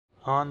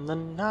On the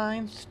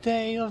 9th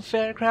day of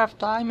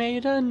aircraft, I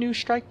made a new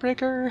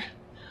Strikebreaker,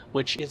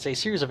 which is a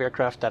series of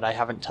aircraft that I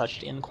haven't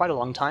touched in quite a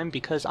long time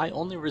because I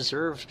only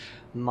reserve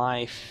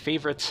my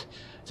favorite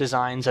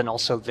designs and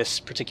also this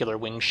particular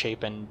wing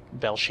shape and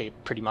bell shape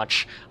pretty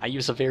much. I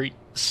use a very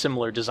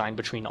similar design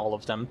between all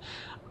of them.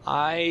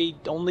 I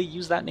only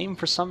use that name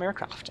for some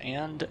aircraft,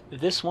 and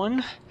this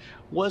one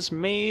was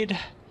made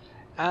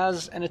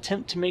as an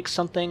attempt to make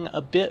something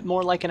a bit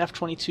more like an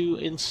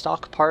F-22 in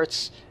stock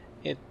parts.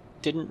 It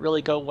didn't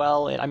really go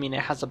well. It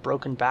has a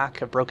broken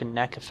back, a broken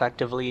neck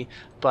effectively,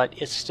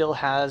 but it still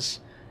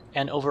has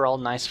an overall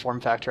nice form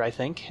factor, I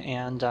think,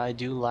 and I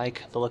do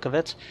like the look of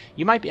it.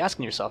 You might be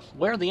asking yourself,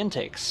 where are the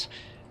intakes?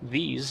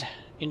 These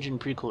engine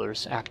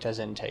pre-coolers act as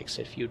intakes,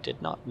 if you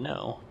did not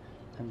know,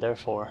 and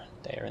therefore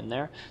they are in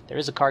there. There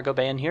is a cargo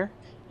bay in here.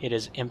 It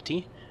is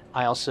empty.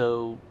 I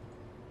also...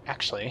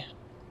 actually...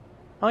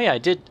 oh yeah,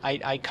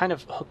 I kind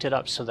of hooked it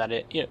up so that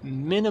it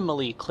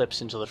minimally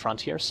clips into the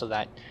front here so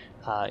that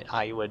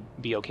I would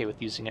be okay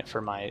with using it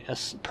for my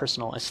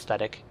personal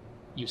aesthetic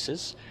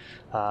uses.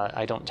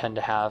 I don't tend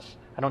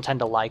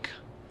to like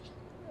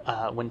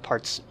when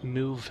parts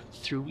move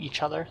through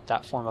each other.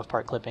 That form of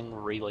part clipping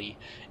really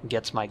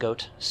gets my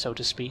goat, so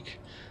to speak.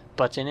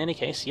 But in any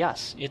case,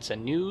 yes, it's a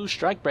new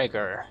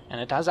Strikebreaker,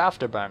 and it has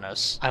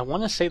afterburners. I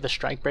want to say the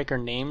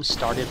Strikebreaker name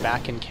started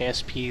back in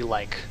KSP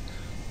like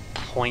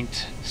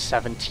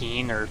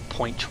 0.17 or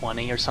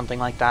 0.20 or something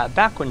like that,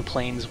 back when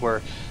planes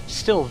were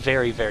still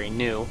very, very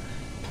new.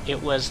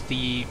 It was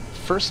the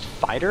first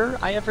fighter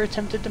I ever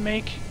attempted to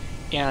make,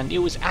 and it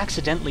was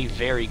accidentally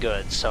very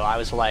good, so I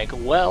was like,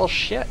 well,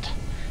 shit,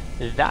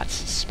 that's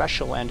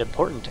special and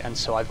important, and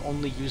so I've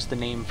only used the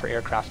name for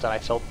aircraft that I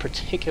felt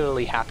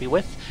particularly happy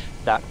with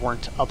that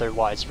weren't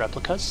otherwise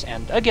replicas,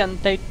 and again,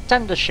 they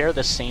tend to share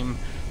the same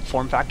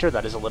form factor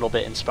that is a little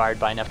bit inspired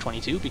by an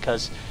F-22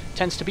 because it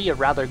tends to be a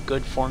rather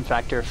good form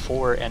factor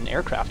for an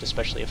aircraft,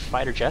 especially a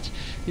fighter jet.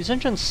 These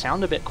engines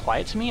sound a bit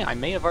quiet to me. I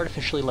may have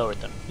artificially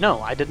lowered them.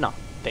 No, I did not.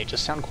 They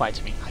just sound quiet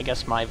to me. I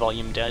guess my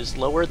volume is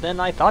lower than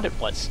I thought it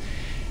was.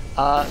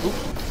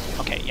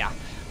 Okay, yeah.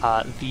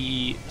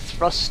 The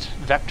thrust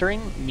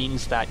vectoring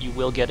means that you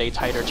will get a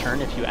tighter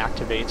turn if you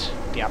activate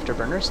the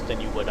afterburners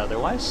than you would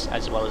otherwise,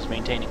 as well as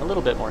maintaining a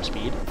little bit more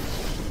speed.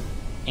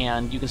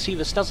 And you can see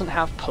this doesn't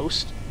have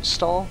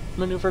post-stall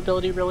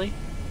maneuverability really,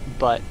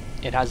 but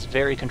it has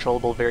very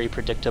controllable, very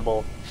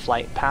predictable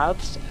flight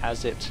paths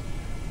as it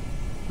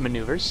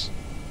maneuvers,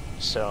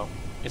 so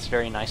it's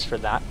very nice for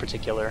that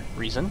particular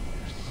reason,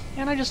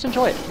 and I just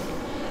enjoy it.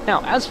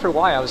 Now, as for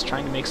why I was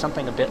trying to make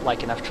something a bit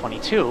like an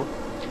F-22,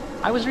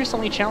 I was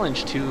recently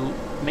challenged to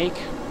make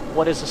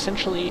what is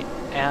essentially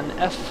an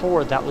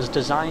F-4 that was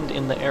designed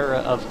in the era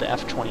of the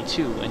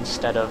F-22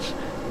 instead of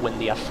when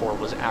the F-4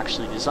 was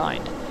actually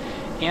designed.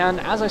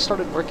 And as I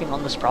started working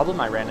on this problem,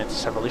 I ran into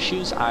several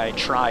issues. I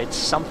tried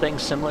something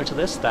similar to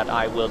this that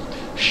I will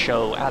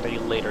show at a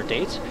later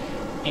date,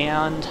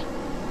 and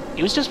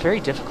it was just very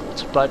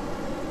difficult, but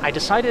I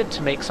decided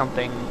to make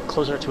something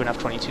closer to an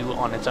F-22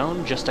 on its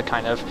own, just to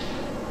kind of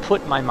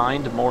put my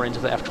mind more into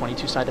the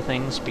F-22 side of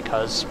things,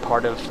 because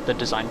part of the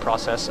design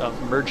process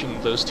of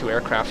merging those two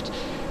aircraft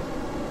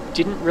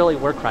didn't really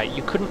work right.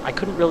 I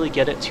couldn't really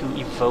get it to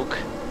evoke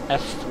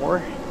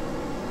F-4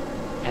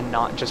 and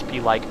not just be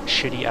like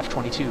shitty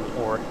F-22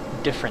 or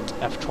different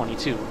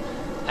F-22.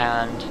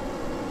 And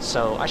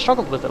so I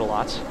struggled with it a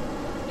lot,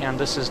 and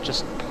this is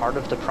just part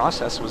of the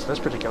process was this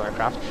particular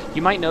aircraft.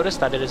 You might notice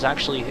that it is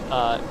actually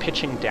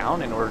pitching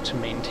down in order to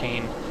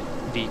maintain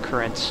the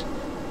current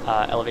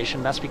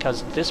elevation. That's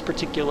because this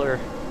particular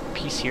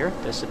piece here,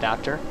 this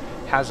adapter,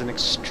 has an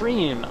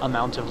extreme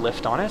amount of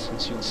lift on it.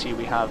 And so you can see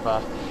we have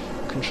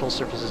control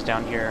surfaces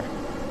down here.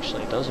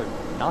 Actually, those are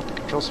not the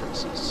control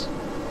surfaces.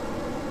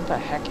 What the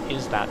heck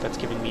is that that's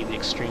giving me the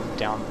extreme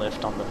down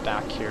lift on the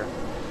back here?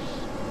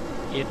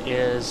 It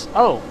is...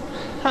 oh!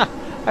 Ha!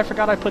 I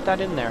forgot I put that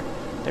in there.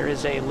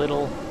 There's a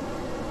little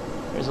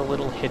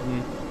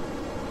hidden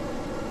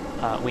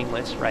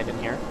winglet right in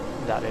here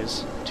that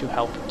is to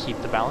help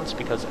keep the balance,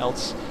 because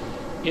else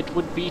it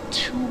would be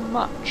too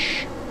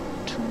much.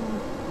 Too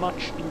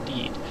much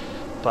indeed.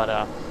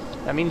 But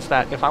that means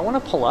that if I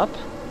want to pull up,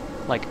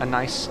 like a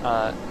nice...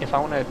 if I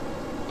want to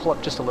pull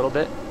up just a little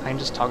bit, I can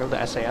just toggle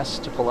the SAS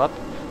to pull up,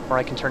 or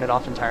I can turn it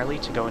off entirely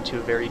to go into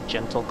a very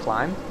gentle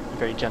climb, a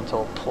very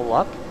gentle pull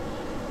up,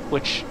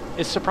 which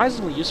is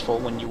surprisingly useful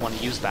when you want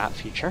to use that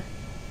feature.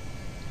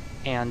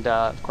 And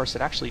of course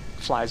it actually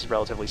flies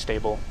relatively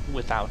stable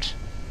without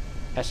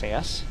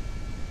SAS.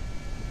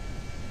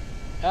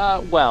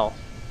 Well,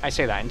 I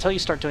say that until you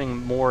start doing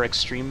more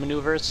extreme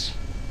maneuvers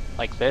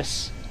like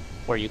this,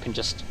 where you can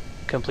just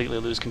completely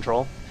lose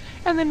control,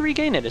 and then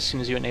regain it as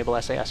soon as you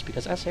enable SAS,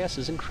 because SAS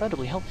is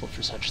incredibly helpful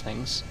for such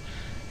things.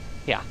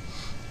 Yeah.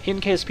 In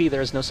KSP,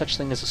 there is no such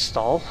thing as a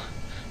stall,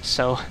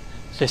 so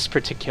this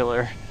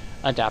particular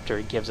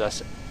adapter gives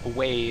us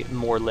way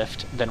more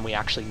lift than we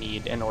actually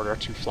need in order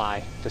to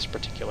fly this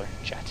particular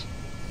jet.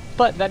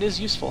 But that is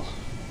useful,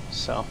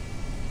 so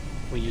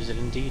we use it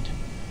indeed.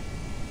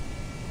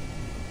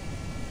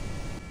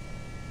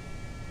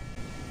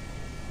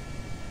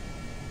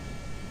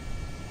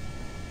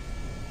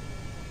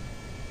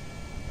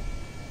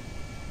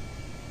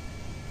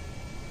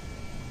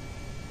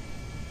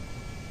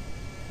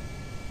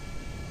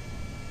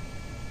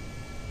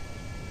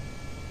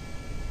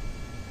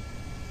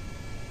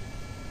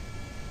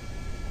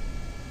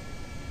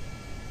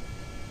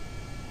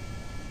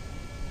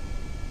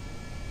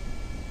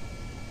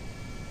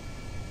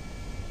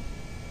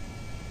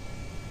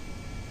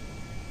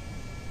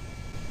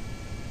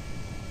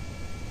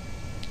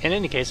 In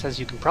any case, as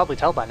you can probably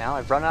tell by now,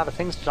 I've run out of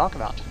things to talk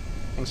about.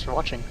 Thanks for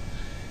watching.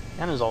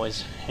 And as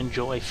always,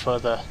 enjoy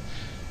further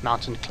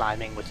mountain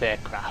climbing with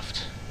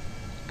aircraft.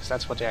 Because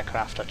that's what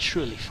aircraft are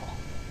truly for.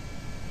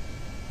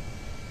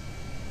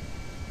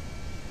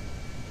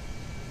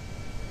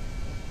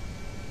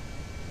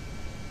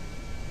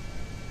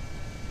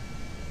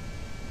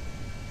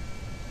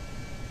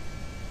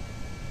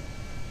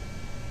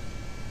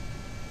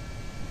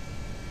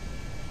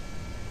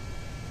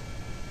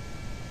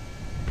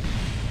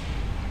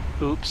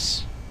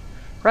 Oops.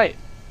 Right.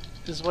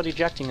 This is what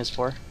ejecting is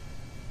for.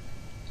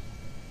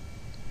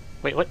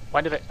 Wait, what?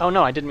 Why did I... Oh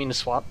no, I didn't mean to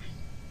swap.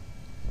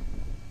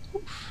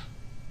 Oof.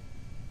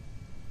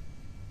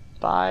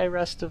 Bye,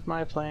 rest of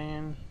my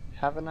plane.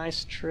 Have a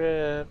nice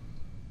trip.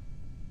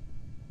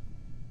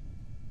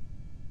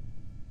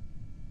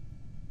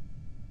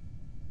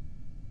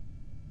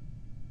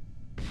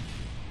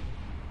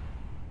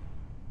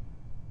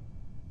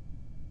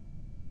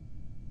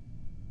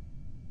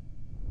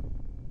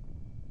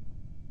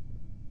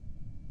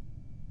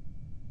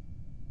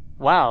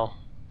 Wow.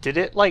 Did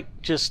it,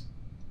 like, just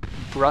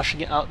brush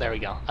against... Oh, there we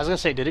go. I was gonna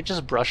say, did it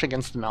just brush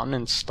against the mountain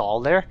and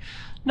stall there?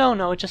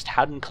 No, it just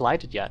hadn't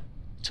collided yet.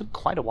 It took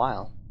quite a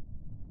while.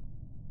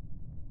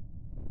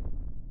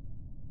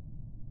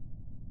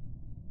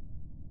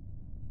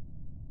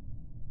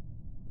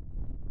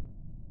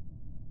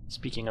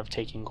 Speaking of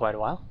taking quite a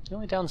while, the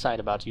only downside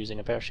about using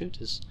a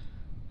parachute is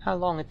how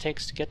long it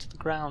takes to get to the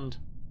ground.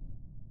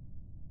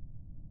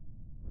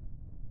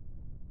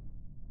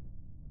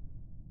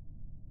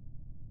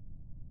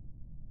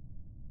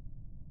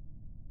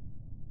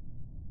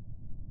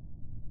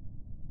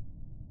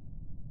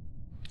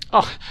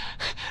 Oh,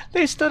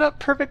 they stood up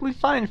perfectly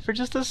fine for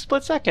just a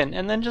split second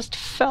and then just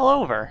fell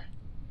over.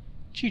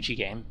 GG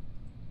game.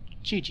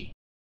 GG.